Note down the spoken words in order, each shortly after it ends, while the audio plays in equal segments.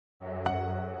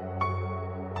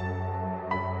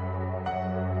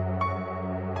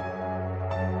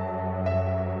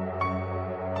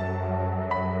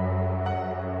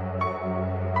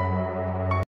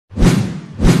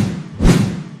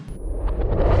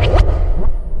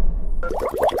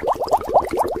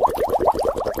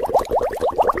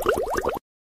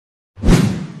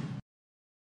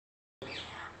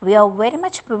We are very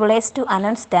much privileged to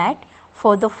announce that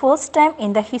for the first time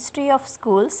in the history of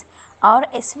schools, our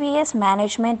SVS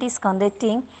management is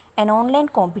conducting an online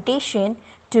competition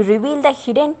to reveal the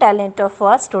hidden talent of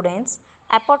our students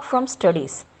apart from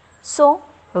studies. So,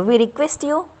 we request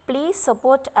you please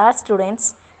support our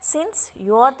students since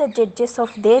you are the judges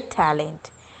of their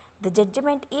talent. The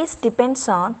judgment is depends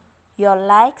on your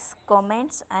likes,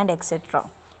 comments and etc.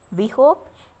 We hope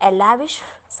a lavish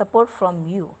support from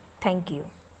you. Thank you.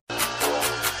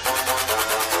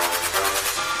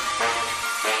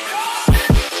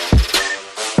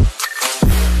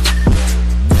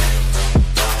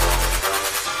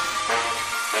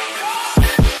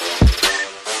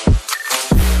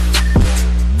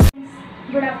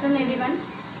 Good afternoon everyone.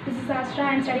 This is Sahasra.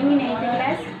 I am studying in 8th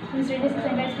class in Studies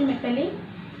Center School Meppalli.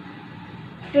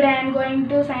 Today I am going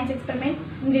to science experiment.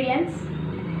 Ingredients: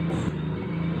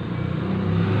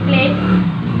 plate,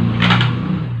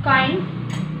 coin,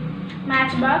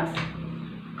 matchbox,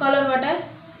 color water,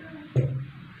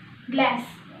 glass.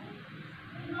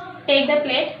 Take the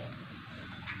plate,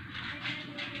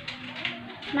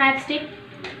 matchstick,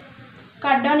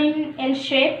 cut down in L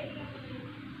shape.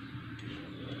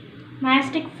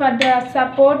 Matchstick for the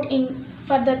support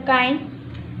for the coin.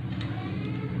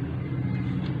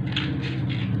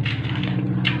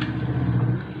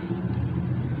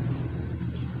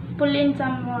 Pull in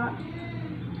some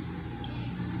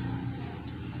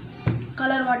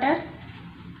color water.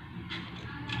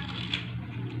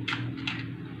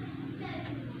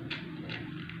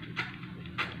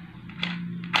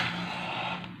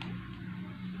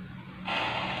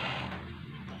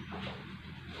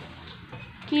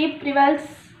 Keep reverse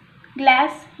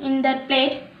glass in the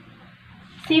plate.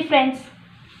 See friends,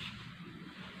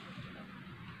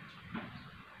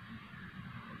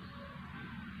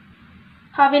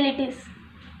 how will it is.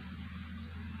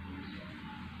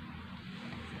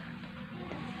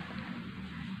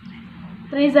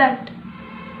 Result: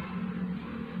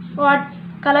 what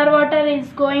color water is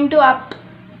going to up.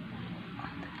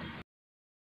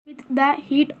 With the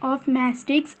heat of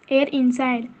matchsticks air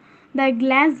inside, the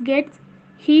glass gets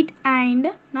heat and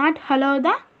not allow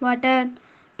the water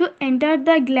to enter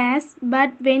the glass, but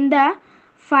when the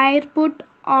fire put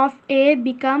of air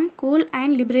become cool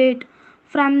and liberate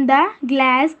from the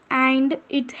glass, and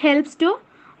it helps to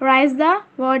rise the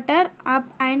water up,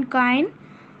 and coin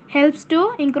helps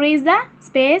to increase the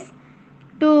space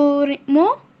to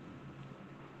move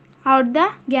out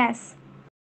the gas.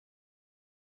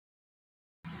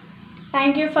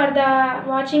 Thank you for the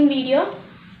watching video.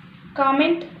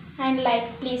 Comment and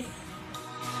like please.